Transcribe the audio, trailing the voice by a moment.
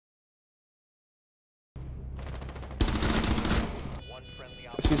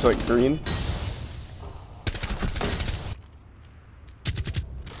He's like green.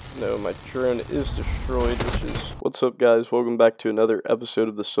 No, my drone is destroyed, which is... What's up, guys? Welcome back to another episode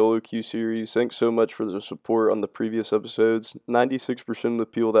of the Solo Queue series. Thanks so much for the support on the previous episodes. 96% of the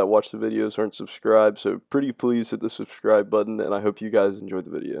people that watch the videos aren't subscribed, so pretty please hit the subscribe button, and I hope you guys enjoyed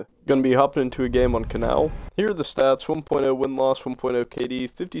the video. Gonna be hopping into a game on Canal. Here are the stats: 1.0 win-loss, 1.0 KD,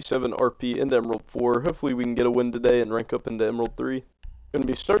 57 RP into Emerald 4. Hopefully we can get a win today and rank up into Emerald 3. Gonna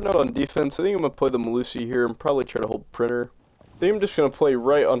be starting out on defense. I think I'm gonna play the Malusi here and probably try to hold printer. I think I'm just going to play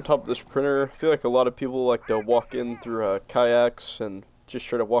right on top of this printer. I feel like a lot of people like to walk in through kayaks and just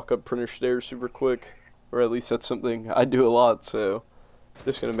try to walk up printer stairs super quick. Or at least that's something I do a lot, so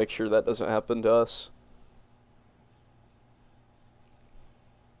just going to make sure that doesn't happen to us.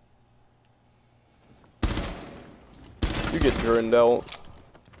 You get droned out.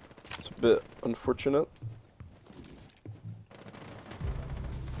 It's a bit unfortunate.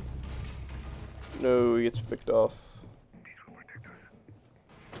 No, he gets picked off.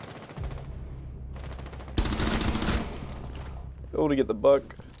 Able to get the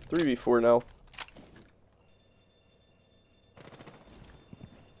buck. 3v4 now.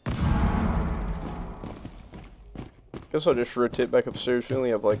 Guess I'll just rotate back upstairs. We only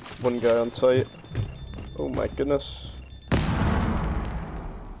have like one guy on site. Oh my goodness.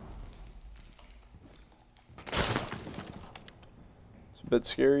 It's a bit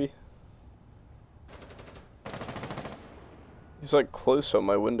scary. He's like close on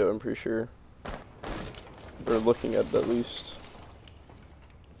my window, I'm pretty sure. Or looking at it at least.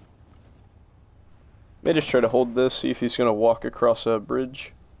 May just try to hold this, see if he's gonna walk across a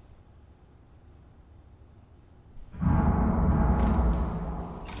bridge.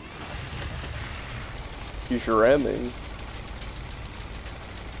 He's ramming.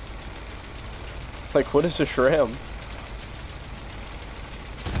 Like, what is this ram?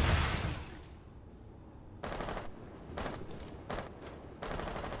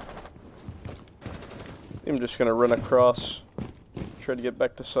 I'm just gonna run across, try to get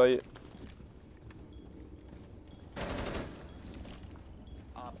back to site.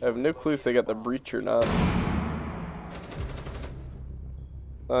 I have no clue if they got the breach or not.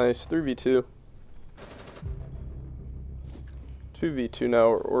 Nice, 3v2. 2v2 now,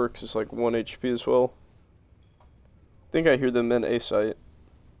 Oryx is like 1 HP as well. I think I hear them in A site.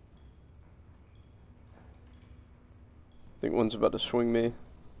 I think one's about to swing me.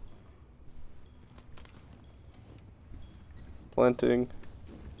 Planting.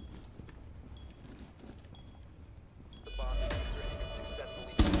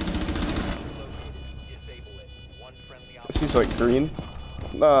 He's like green.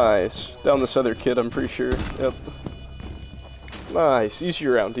 Nice. Down this other kid, I'm pretty sure. Yep. Nice. Easy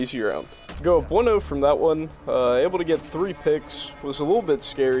round, easy round. Go up 1-0 from that one. Able to get 3 picks. Was a little bit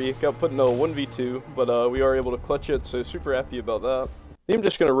scary. Got put in a 1v2, but we are able to clutch it, so super happy about that. I think I'm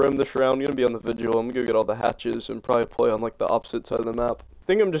just going to roam this round. I'm going to be on the vigil. I'm going to go get all the hatches and probably play on like the opposite side of the map. I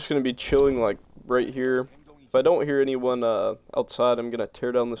think I'm just going to be chilling like right here. If I don't hear anyone outside, I'm going to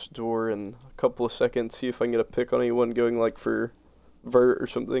tear down this door in a couple of seconds, see if I can get a pick on anyone going like for vert or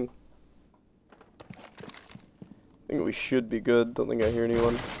something. I think we should be good. Don't think I hear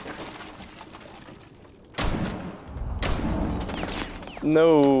anyone.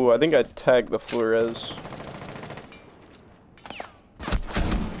 No, I think I tagged the Flores.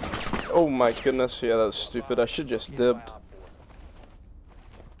 Oh my goodness, yeah, that was stupid. I should just dipped.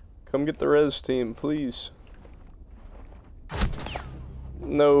 Come get the res team, please.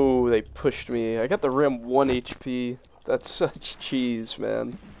 No, they pushed me. I got the rim 1 HP. That's such cheese,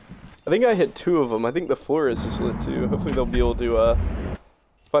 man. I think I hit 2 of them. I think the Flores is lit too. Hopefully they'll be able to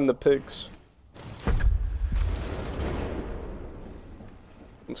find the picks.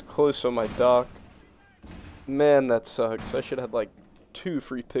 It's close on my dock. Man, that sucks. I should have had like 2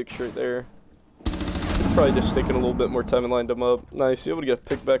 free picks right there. Probably just taking a little bit more time and lined them up. Nice, you able to get a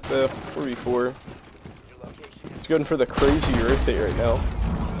pick back there. 4v4. He's going for the crazy rotate right now.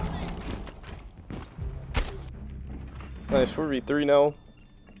 Nice, 4v3 now.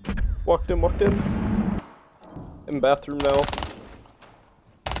 Walked in, walked in. In bathroom now.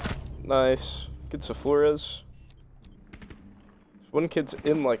 Nice. Gets a Flores. One kid's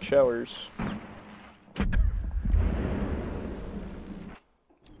in like showers.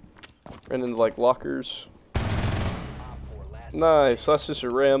 Ran into like lockers. Nice, that's just a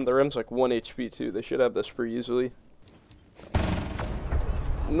ram. The ram's like 1 HP too. They should have this pretty easily.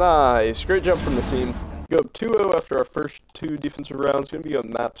 Nice, great jump from the team. Go up 2-0 after our first 2 defensive rounds. Gonna be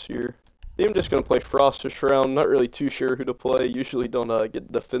on maps here. I think I'm just gonna play Frost this round. Not really too sure who to play. Usually don't get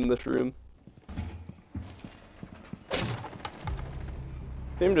to defend this room.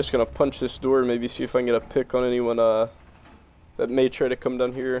 I'm just gonna punch this door, maybe see if I can get a pick on anyone that may try to come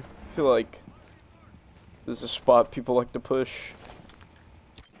down here. I feel like this is a spot people like to push.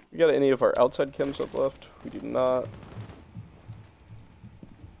 We got any of our outside chems up left? We do not.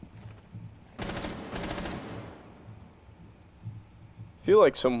 I feel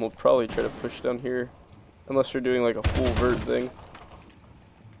like someone will probably try to push down here, unless they're doing like a full vert thing.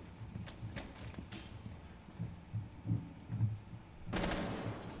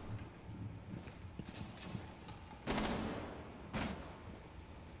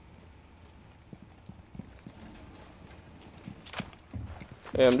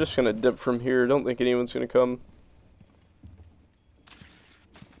 Yeah, I'm just gonna dip from here. Don't think anyone's gonna come.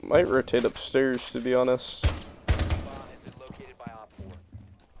 Might rotate upstairs, to be honest.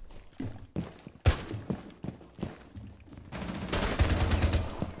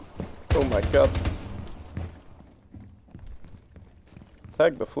 Oh my god.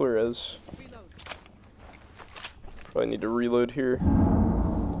 Tag the Flores. Probably need to reload here.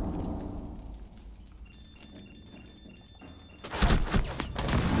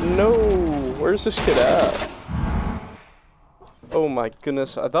 No! Where's this kid at? Oh my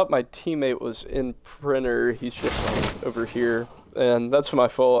goodness, I thought my teammate was in printer. He's just over here. And that's my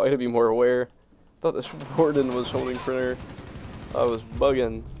fault. I gotta be more aware. I thought this warden was holding printer. I was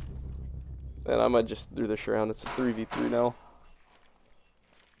bugging. And I might just throw this around. It's a 3v3 now.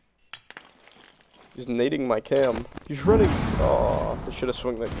 He's nading my cam. He's running. Oh, I should have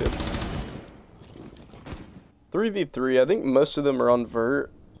swung that kid. 3v3. I think most of them are on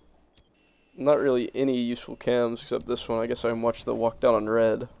vert. Not really any useful cams except this one. I guess I can watch the walk down on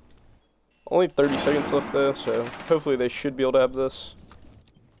red. Only 30 seconds left though, so hopefully they should be able to have this.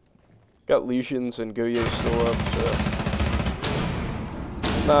 Got Lesions and Goyo still up,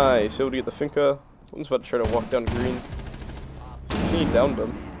 so. Nice, able to get the Finca. One's about to try to walk down green. He downed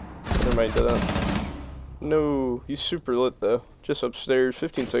him. Never mind, he didn't. No, he's super lit though. Just upstairs,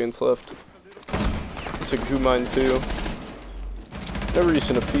 15 seconds left. It's a goo mine too. No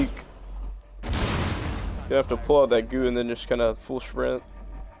reason to peek. You have to pull out that goo and then just kind of full sprint.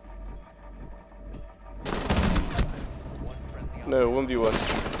 No, 1v1.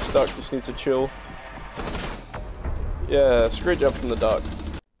 Stock just needs to chill. Yeah, it's a great job from the doc.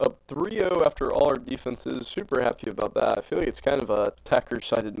 Up 3-0 after all our defenses. Super happy about that. I feel like it's kind of a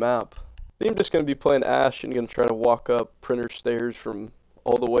attacker-sided map. I think I'm just going to be playing Ash and going to try to walk up printer stairs from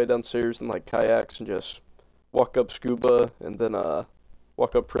all the way downstairs in like kayaks and just walk up scuba and then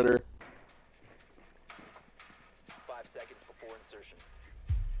walk up printer. 5 seconds before insertion.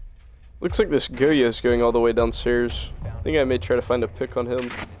 Looks like this Goya is going all the way downstairs. I think I may try to find a pick on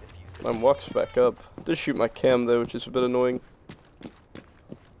him. Mine walks back up. Did shoot my cam though, which is a bit annoying.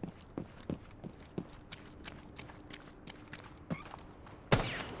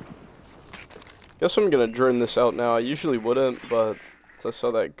 Guess I'm gonna drone this out now. I usually wouldn't, but I saw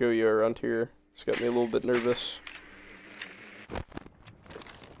that Goya around here. It's got me a little bit nervous.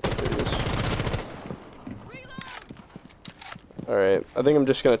 Alright, I think I'm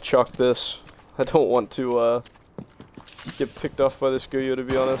just gonna chalk this. I don't want to get picked off by this Goyo, to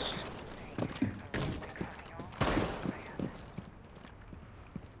be honest.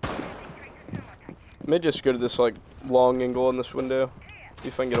 I may just go to this like long angle on this window. See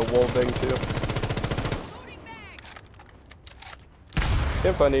if I can get a wall bang too.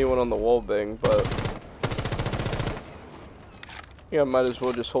 Can't find anyone on the wall bang, but yeah, I might as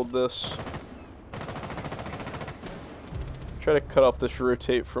well just hold this. Try to cut off this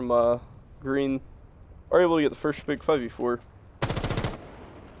rotate from green. Are able to get the first big 5v4.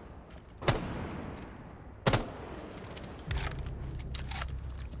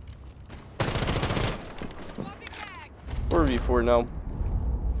 Or v4 now.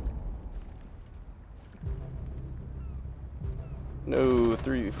 No,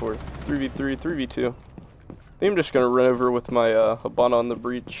 3v4. 3v3, 3v2. I think I'm just gonna run over with my Habana on the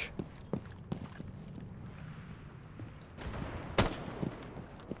breach.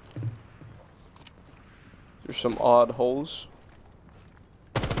 There's some odd holes.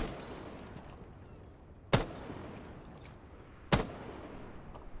 I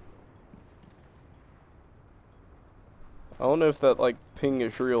don't know if that like ping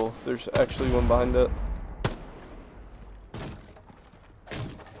is real. There's actually one behind it.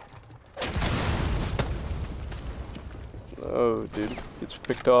 Oh, dude, it's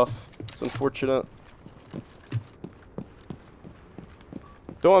picked off. It's unfortunate.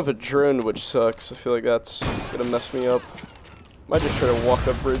 Don't have a drone, which sucks. I feel like that's gonna mess me up. Might just try to walk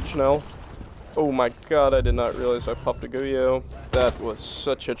up bridge now. Oh my god, I did not realize I popped a Goyo. That was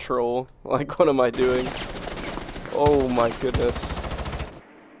such a troll. Like, what am I doing? Oh my goodness.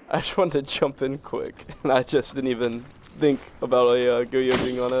 I just wanted to jump in quick, and I just didn't even think about a Goyo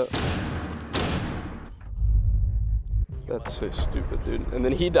being on it. That's so stupid, dude. And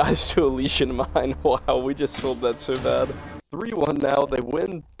then he dies to a Legion mine. Wow, we just sold that so bad. 3-1 now. They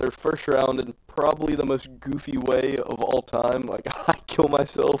win their first round in probably the most goofy way of all time. Like, I kill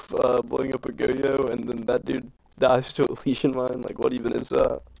myself blowing up a Goyo, and then that dude dies to a Legion mine. Like, what even is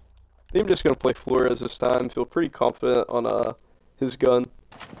that? I think I'm just going to play Flores this time. Feel pretty confident on his gun.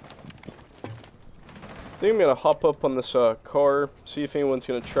 I think I'm going to hop up on this car, see if anyone's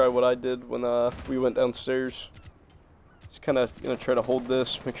going to try what I did when we went downstairs. Just kind of going to try to hold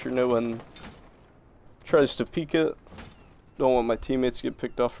this, make sure no one tries to peek it. Don't want my teammates to get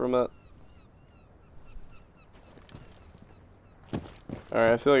picked off from it.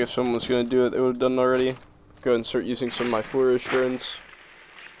 Alright, I feel like if someone was going to do it, they would have done it already. Go ahead and start using some of my Flores drones.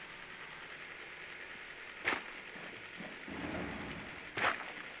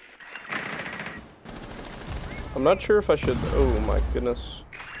 I'm not sure if I should. Oh my goodness.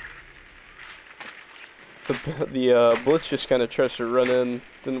 The blitz just kind of tries to run in.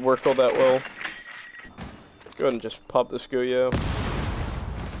 Didn't work all that well. Go ahead and just pop this Goyo.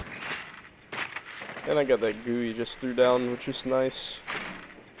 And I got that goo he just threw down, which is nice.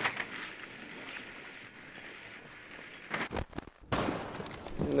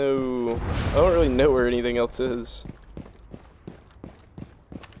 No, I don't really know where anything else is.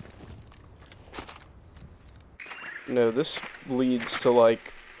 No, this leads to,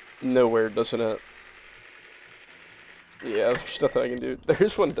 like, nowhere, doesn't it? Yeah, there's nothing I can do.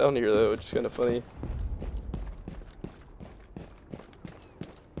 There's one down here, though, which is kind of funny.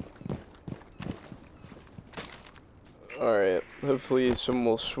 Alright, hopefully someone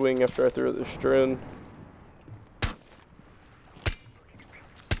will swing after I throw this drone.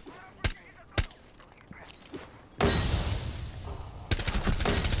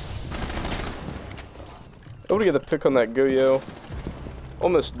 Able to get the pick on that Goyo.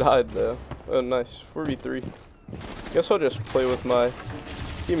 Almost died though. Oh nice, 4v3. Guess I'll just play with my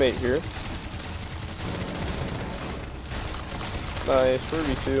teammate here. Nice,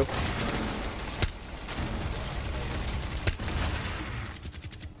 4v2.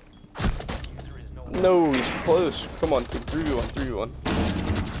 No, he's close. Come on, kid. 3v1,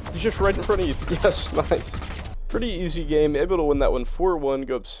 3v1. He's just right in front of you. Yes, nice. Pretty easy game. Able to win that one 4-1.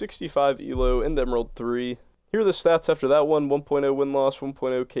 Go up 65 elo into Emerald 3. Here are the stats after that one. 1.0 win-loss,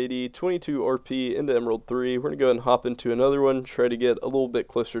 1.0 KD, 22 RP into Emerald 3. We're going to go ahead and hop into another one. Try to get a little bit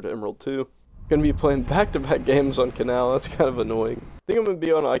closer to Emerald 2. Going to be playing back-to-back games on Canal. That's kind of annoying. I think I'm going to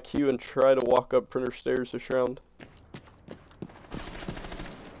be on IQ and try to walk up printer stairs this round.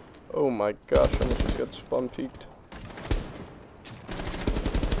 Oh my gosh, I almost just got spawn peeked.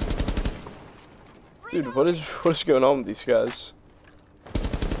 Dude, what is going on with these guys?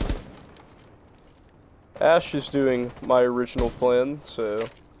 Ash is doing my original plan, so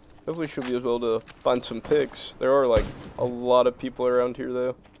hopefully she'll be able to find some picks. There are like a lot of people around here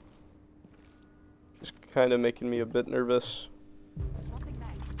though. Just kind of making me a bit nervous.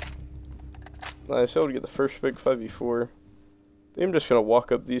 Nice, able to get the first pick 5v4. I think I'm just gonna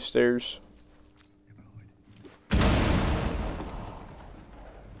walk up these stairs.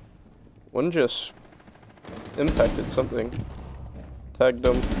 One just impacted something. Tagged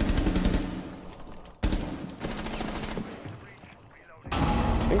him.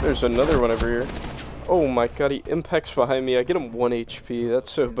 I think there's another one over here. Oh my god, he impacts behind me. I get him 1 HP.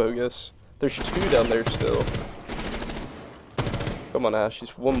 That's so bogus. There's 2 down there still. Come on, Ash.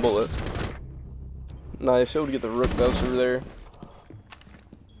 He's 1 bullet. Nice. Able to get the rook bounce over there.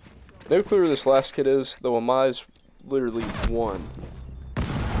 No clue where this last kid is, though Amai's literally 1.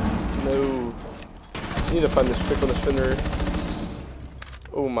 No. I need to find this pick on this Fenrir.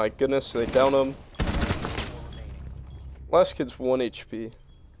 Oh my goodness, they down him. Last kid's 1 HP.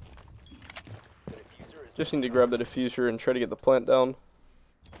 Just need to grab the diffuser and try to get the plant down.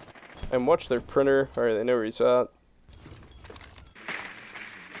 And watch their printer. Alright, they know where he's at.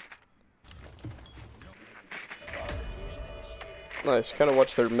 Nice, kind of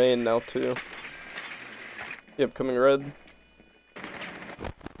watch their main now too. Yep, coming red.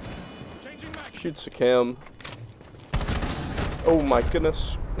 Shoots the cam. Oh my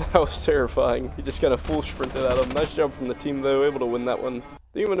goodness, that was terrifying. He just kind of full sprinted at him. Nice job from the team though, able to win that one.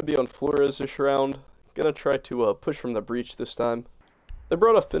 I think I'm going to be on Flores this round. Gonna try to push from the breach this time. They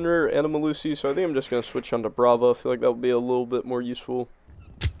brought a Fenrir and a Malusi, so I think I'm just going to switch on to Brava. I feel like that would be a little bit more useful.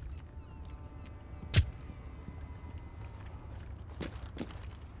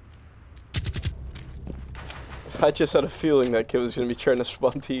 I just had a feeling that kid was going to be trying to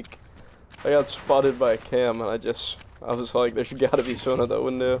spawn peek. I got spotted by a cam and I was like, there's gotta be someone at that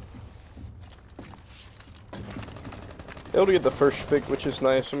window. Able to get the first pick, which is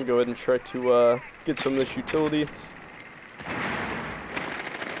nice. I'm gonna go ahead and try to get some of this utility.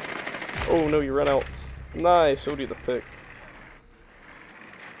 Oh no, you ran out. Nice, able to get the pick.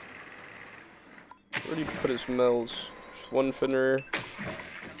 Where do you put his mells? Just one finner.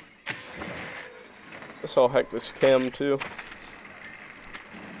 Guess I'll hack this cam too.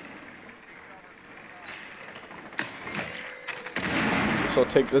 So I'll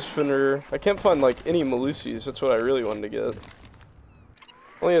take this finner. I can't find like any Malusi's. That's what I really wanted to get.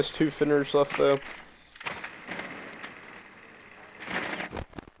 Only has 2 finners left though.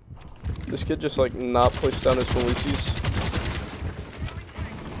 This kid just like not placed down his Malusi's.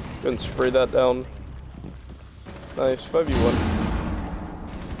 Go ahead and spray that down. Nice, 5v1.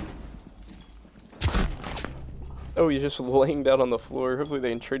 Oh, he's just laying down on the floor. Hopefully they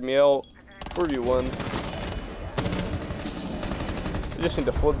can trade me out. 4v1. I just need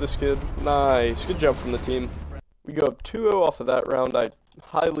to flood this kid. Nice. Good job from the team. We go up 2-0 off of that round. I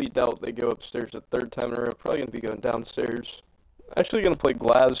highly doubt they go upstairs a third time in a row. Probably going to be going downstairs. Actually going to play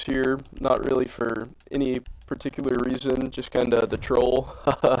Glaz here. Not really for any particular reason. Just kind of to troll.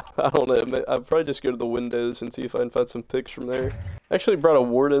 I don't know. I'll probably just go to the windows and see if I can find some picks from there. I actually brought a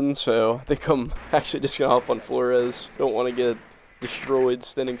warden, so I think I'm actually just going to hop on Flores. Don't want to get destroyed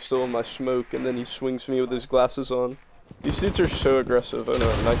standing still in my smoke, and then he swings me with his glasses on. These dudes are so aggressive. Oh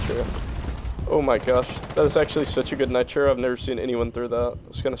no, nitro. Oh my gosh, that is actually such a good nitro. I've never seen anyone throw that.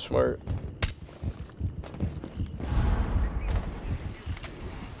 It's kind of smart.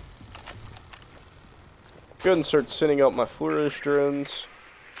 Go ahead and start sending out my Flores drones.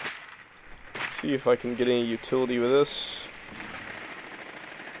 See if I can get any utility with this.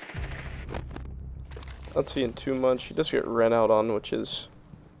 Not seeing too much. He does get ran out on, which is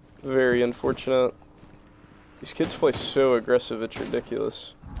very unfortunate. These kids play so aggressive, it's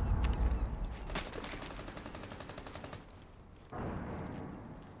ridiculous.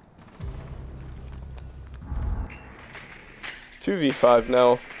 Two v 5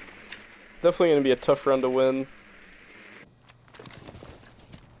 now. Definitely going to be a tough round to win.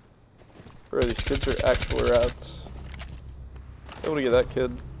 Bro, these kids are actual rats. Able to get that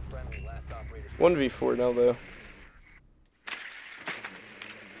kid. 1v4 now though.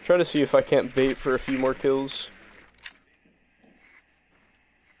 Try to see if I can't bait for a few more kills.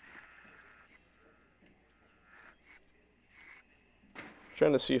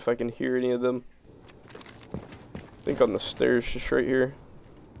 Trying to see if I can hear any of them. I think on the stairs just right here.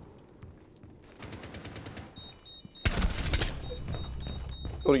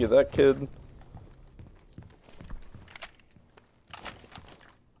 Able to get that kid.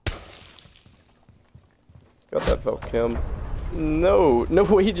 Got that Valcam. No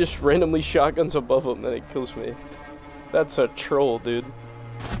way he just randomly shotguns above him and it kills me. That's a troll, dude.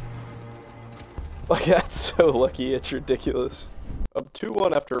 Like, that's so lucky, it's ridiculous. Up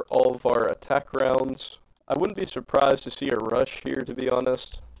 2-1 after all of our attack rounds. I wouldn't be surprised to see a rush here, to be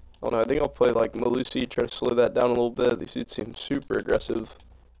honest. I don't know, I think I'll play like Malusi, try to slow that down a little bit. These dudes seem super aggressive.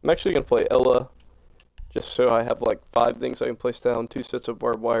 I'm actually going to play Ella, just so I have like 5 things I can place down, 2 sets of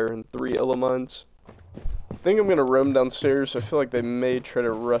barbed wire, and 3 Ella mines. I think I'm going to roam downstairs. I feel like they may try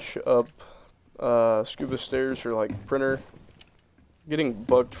to rush up scuba stairs or like printer. Getting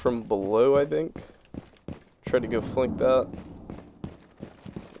bugged from below, I think. Try to go flank that.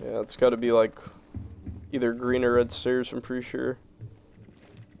 Yeah, it's got to be like either green or red stairs, I'm pretty sure.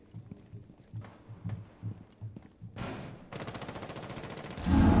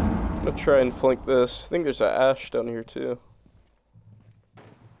 I'm going to try and flank this. I think there's an Ash down here too.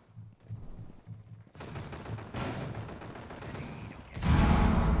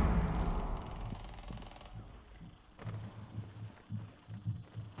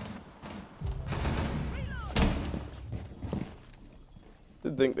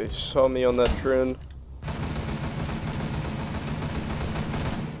 Didn't think they saw me on that drone.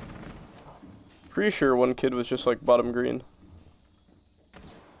 Pretty sure one kid was just like bottom green.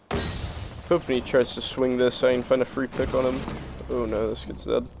 Hoping he tries to swing this so I can find a free pick on him. Oh no, this kid's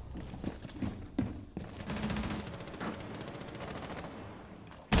dead.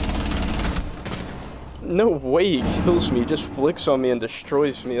 No way he kills me, he just flicks on me and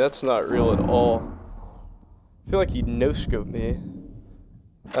destroys me. That's not real at all. I feel like he no-scoped me.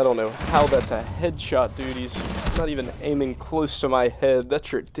 I don't know how that's a headshot, dude. He's not even aiming close to my head.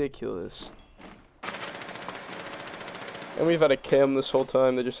 That's ridiculous. And we've had a cam this whole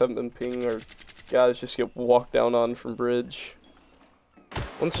time. They just haven't been pinging. Our guys just get walked down on from bridge.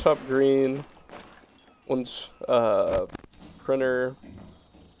 One's top green. One's printer.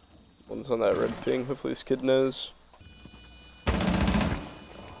 One's on that red ping. Hopefully this kid knows.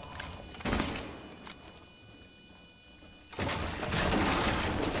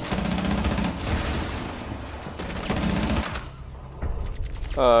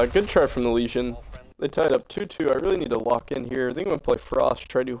 Good try from the Legion. They tied up 2-2. I really need to lock in here. I think I'm going to play Frost,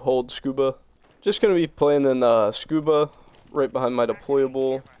 try to hold Scuba. Just going to be playing in Scuba, right behind my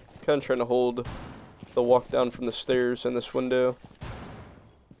deployable. Kind of trying to hold the walk down from the stairs in this window.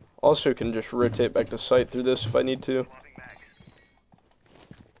 Also can just rotate back to site through this if I need to.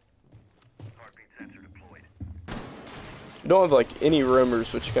 You don't have like any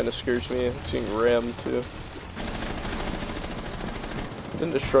roamers, which kind of scares me. I'm seeing Ram too.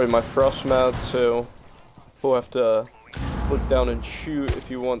 Didn't destroy my frost mat, so we'll have to look down and shoot if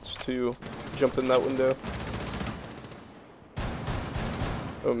he wants to jump in that window.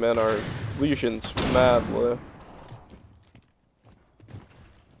 Oh man, our Legion's mad low.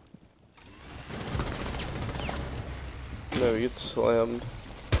 No, he gets slammed.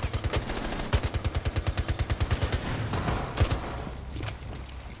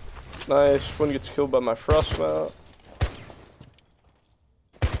 Nice, one gets killed by my frost mat.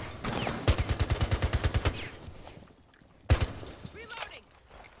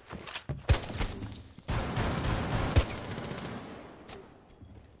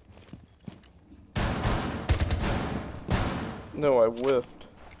 No, I whiffed.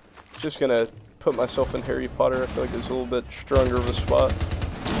 Just gonna put myself in Harry Potter. I feel like it's a little bit stronger of a spot.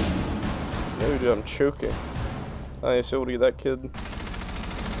 No, dude, I'm choking. Nice, able to get that kid.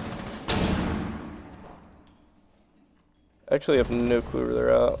 Actually, I have no clue where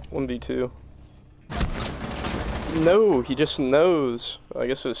they're at. 1v2. No, he just knows. I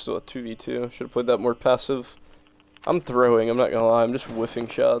guess it was still a 2v2. Should have played that more passive. I'm throwing, I'm not gonna lie. I'm just whiffing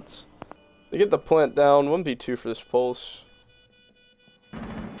shots. They get the plant down. 1v2 for this pulse.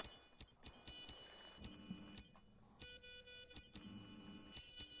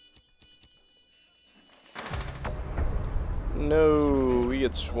 No, we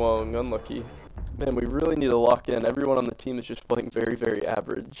get swung. Unlucky. Man, we really need to lock in. Everyone on the team is just playing very, very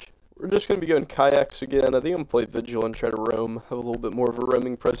average. We're just going to be going kayaks again. I think I'm going to play Vigil and try to roam. Have a little bit more of a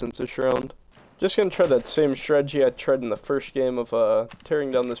roaming presence this round. Just going to try that same strategy I tried in the first game of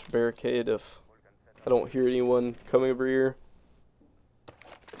tearing down this barricade if I don't hear anyone coming over here.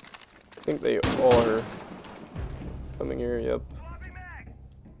 I think they are coming here, yep.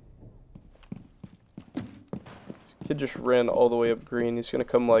 Kid just ran all the way up green. He's gonna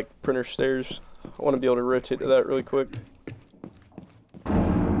come like printer stairs. I want to be able to rotate to that really quick.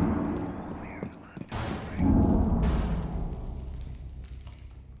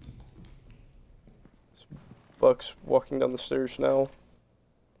 Buck's walking down the stairs now.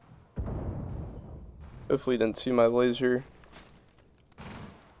 Hopefully he didn't see my laser.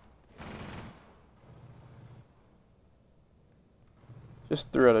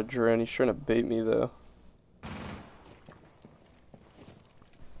 Just threw out a drone. He's trying to bait me though.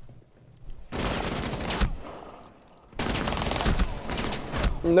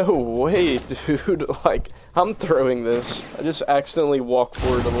 No way, dude. Like, I'm throwing this. I just accidentally walked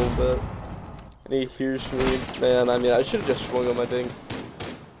forward a little bit. And he hears me. Man, I mean, I should have just swung on my thing.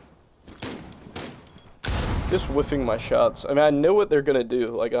 Just whiffing my shots. I mean, I know what they're gonna do.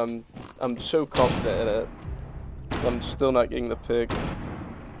 Like, I'm so confident in it. I'm still not getting the pick.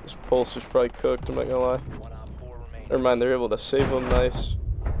 This pulse is probably cooked, I'm not gonna lie. Never mind, they're able to save him. Nice.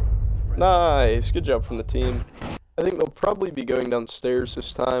 Nice. Good job from the team. I think they'll probably be going downstairs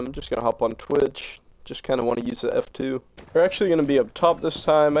this time. I'm just going to hop on Twitch. Just kind of want to use the F2. They're actually going to be up top this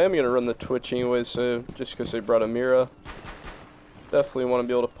time. I am going to run the Twitch anyway, so just because they brought a Mira. Definitely want to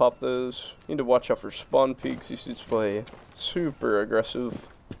be able to pop those. Need to watch out for spawn peaks. These dudes play super aggressive.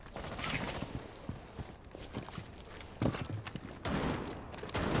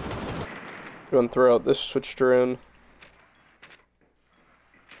 Go and throw out this switch drone.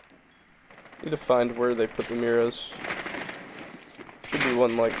 Need to find where they put the Miras. Should be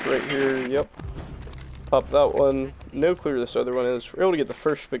one like right here, yep. Pop that one. No clue where this other one is. We're able to get the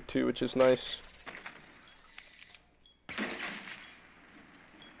first pick too, which is nice.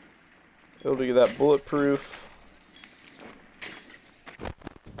 Able to get that bulletproof.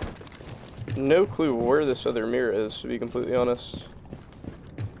 No clue where this other Mira is, to be completely honest.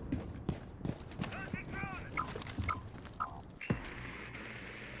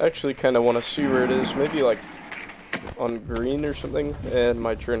 Actually kind of want to see where it is. Maybe like on green or something. And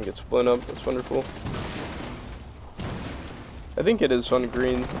my turn gets blown up. That's wonderful. I think it is on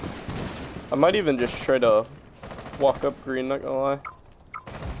green. I might even just try to walk up green, not gonna lie.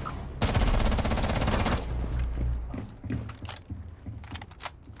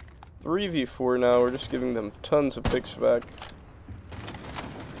 3v4 now. We're just giving them tons of picks back.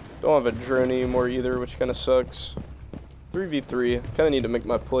 Don't have a drone anymore either, which kind of sucks. 3v3. Kind of need to make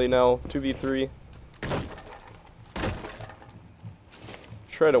my play now. 2v3.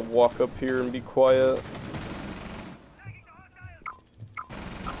 Try to walk up here and be quiet.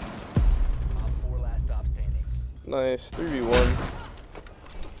 Nice. 3v1.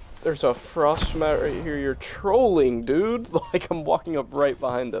 There's a frost mat right here. You're trolling, dude. Like, I'm walking up right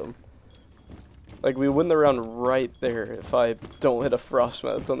behind him. Like, we win the round right there if I don't hit a frost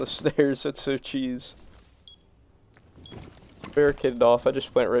mat. It's on the stairs. That's so cheese. Barricaded off. I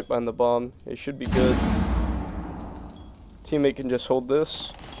just plant right behind the bomb. It should be good. Teammate can just hold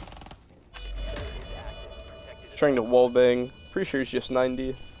this. He's trying to wallbang. Pretty sure he's just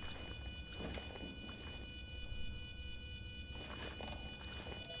 90.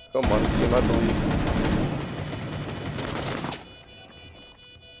 Come on, team, I believe.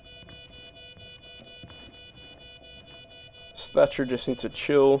 Thatcher just needs to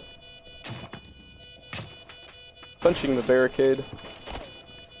chill. Punching the barricade.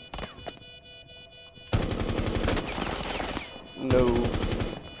 No.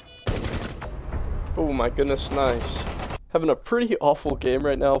 Oh my goodness, nice. Having a pretty awful game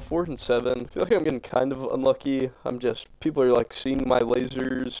right now, 4-7. I feel like I'm getting kind of unlucky. People are like seeing my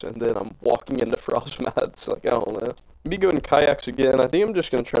lasers, and then I'm walking into frost mats. Like, I don't know. Me going kayaks again. I think I'm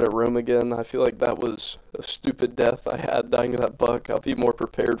just going to try to roam again. I feel like that was a stupid death I had dying to that buck. I'll be more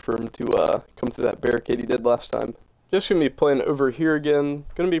prepared for him to come through that barricade he did last time. Just going to be playing over here again.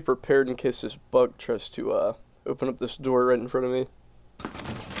 Going to be prepared in case this buck tries to open up this door right in front of me.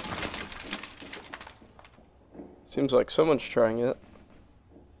 Seems like someone's trying it.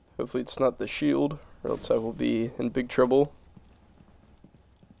 Hopefully it's not the shield, or else I will be in big trouble.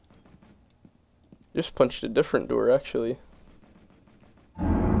 Just punched a different door, actually.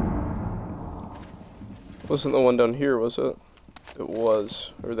 Wasn't the one down here, was it? It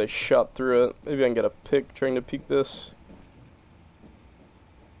was. Or they shot through it. Maybe I can get a pick trying to peek this.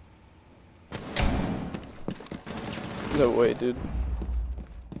 No way, dude.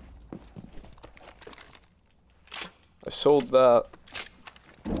 I sold that.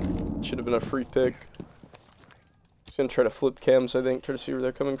 Should have been a free pick. Just gonna try to flip cams, I think, try to see where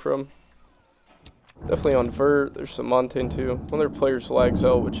they're coming from. Definitely on vert. There's some Montane too. One of their players lags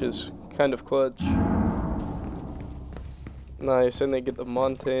out, which is kind of clutch. Nice, and they get the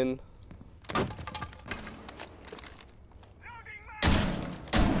Montane.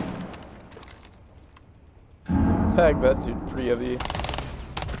 Tag that dude pretty heavy.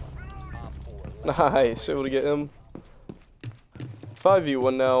 Nice, able to get him.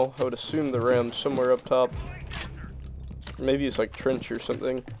 5v1 now. I would assume the Ram's somewhere up top. Maybe it's like trench or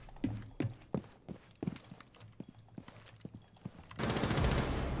something.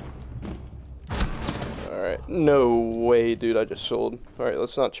 Alright, no way, dude, I just sold. Alright,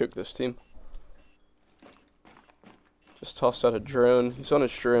 let's not choke this team. Just tossed out a drone. He's on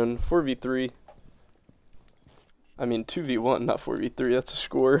his drone. 4v3. I mean, 2v1, not 4v3. That's a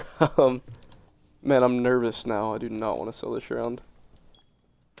score. Man, I'm nervous now. I do not want to sell this round.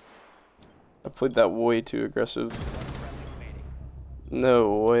 I played that way too aggressive.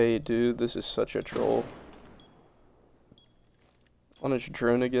 No way, dude. This is such a troll. On his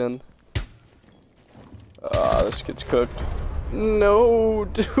drone again. Ah, this kid's cooked. No,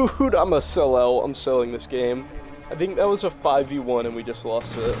 dude. I'm a sellout. I'm selling this game. I think that was a 5v1 and we just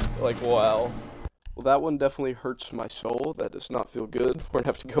lost it. Like, wow. Well, that one definitely hurts my soul. That does not feel good. We're gonna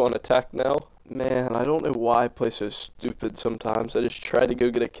have to go on attack now. Man, I don't know why I play so stupid sometimes. I just try to go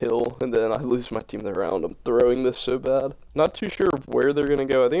get a kill, and then I lose my team the round. I'm throwing this so bad. Not too sure where they're gonna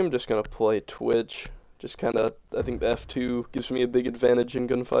go. I think I'm just gonna play Twitch. Just kinda, I think the F2 gives me a big advantage in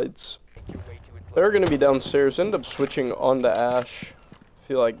gunfights. They're gonna be downstairs. End up switching onto Ash. I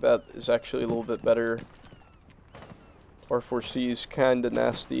feel like that is actually a little bit better. R4C is kinda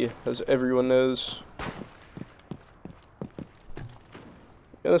nasty, as everyone knows.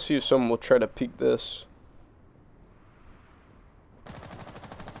 Gonna see if someone will try to peek this.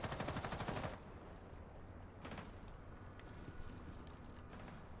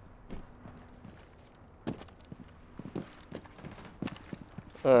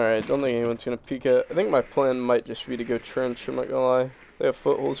 Alright, don't think anyone's gonna peek it. I think my plan might just be to go trench, I'm not gonna lie. They have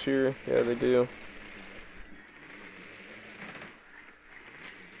footholds here. Yeah, they do.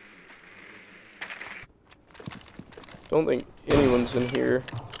 Don't think anyone's in here.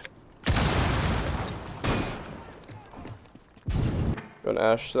 Gonna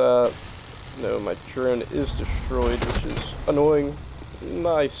ash that. No, my drone is destroyed, which is annoying.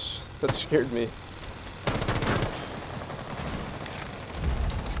 Nice. That scared me.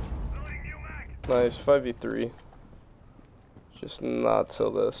 Nice, 5v3. Just not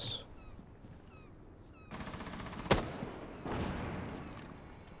sell this.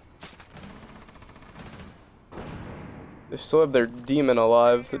 They still have their demon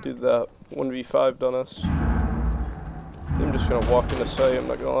alive to do that 1v5'd on us. I'm just gonna walk into sight, I'm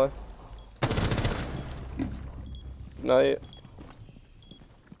not gonna lie. Night.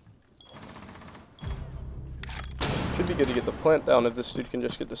 Should be good to get the plant down if this dude can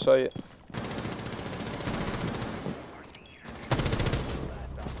just get to sight.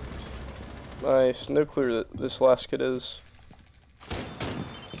 Nice, no clue that this last kid is.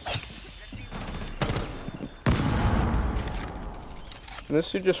 Can this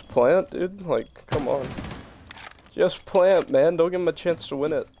dude just plant, dude? Like, come on. Just plant, man. Don't give him a chance to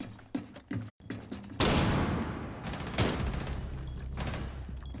win it.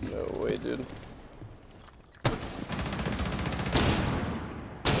 No way, dude. I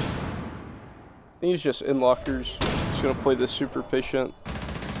think he's just in lockers. He's gonna play this super patient.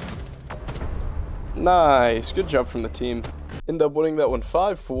 Nice. Good job from the team. End up winning that one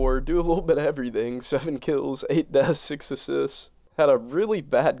 5-4. Do a little bit of everything. 7 kills, 8 deaths, 6 assists. Had a really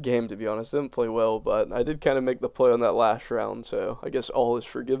bad game, to be honest. Didn't play well, but I did kind of make the play on that last round, so I guess all is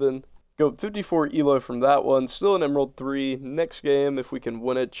forgiven. Go 54 elo from that one. Still an Emerald 3. Next game, if we can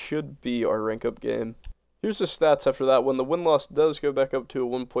win it, should be our rank up game. Here's the stats after that one. The win-loss does go back up to a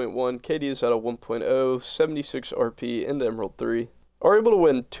 1.1. KD is at a 1.0. 76 RP into Emerald 3. Are able to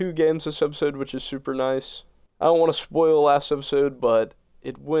win 2 games this episode, which is super nice. I don't want to spoil last episode, but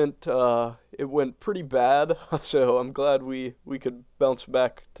it went pretty bad, so I'm glad we could bounce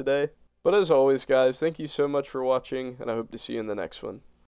back today. But as always, guys, thank you so much for watching, and I hope to see you in the next one.